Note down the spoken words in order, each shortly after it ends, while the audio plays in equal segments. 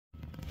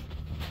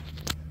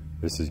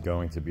This is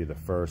going to be the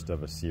first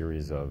of a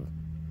series of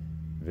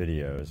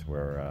videos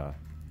where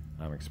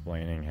I'm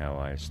explaining how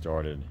I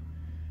started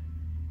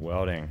a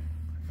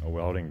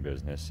welding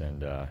business,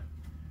 and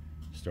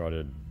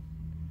started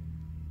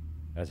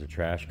as a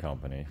trash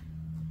company.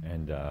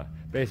 And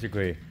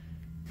basically,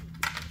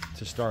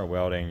 to start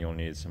welding, you'll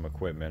need some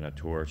equipment: a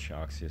torch,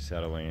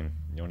 oxyacetylene.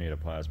 You'll need a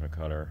plasma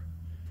cutter.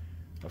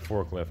 A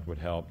forklift would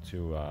help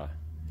to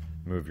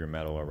move your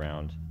metal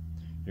around.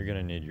 You're going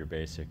to need your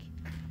basic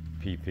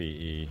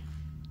PPE,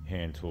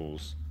 hand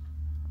tools,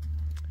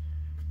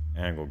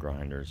 angle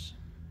grinders,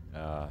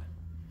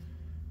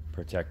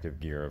 protective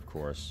gear, of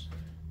course.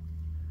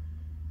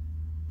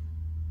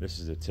 This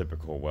is a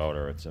typical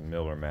welder. It's a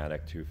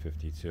Miller-Matic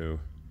 252,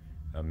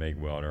 a MIG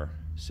welder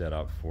set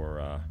up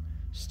for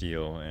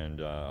steel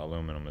and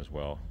aluminum as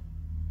well.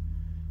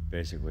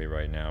 Basically,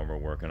 right now we're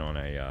working on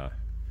a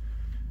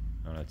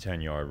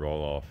 10-yard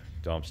roll-off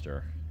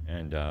dumpster,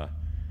 and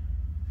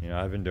you know,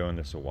 I've been doing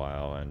this a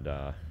while, and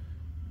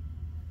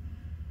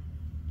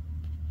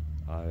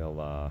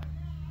I'll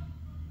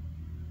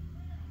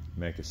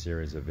make a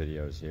series of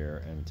videos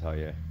here and tell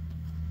you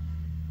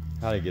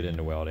how to get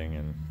into welding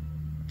and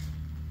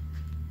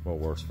what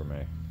works for me.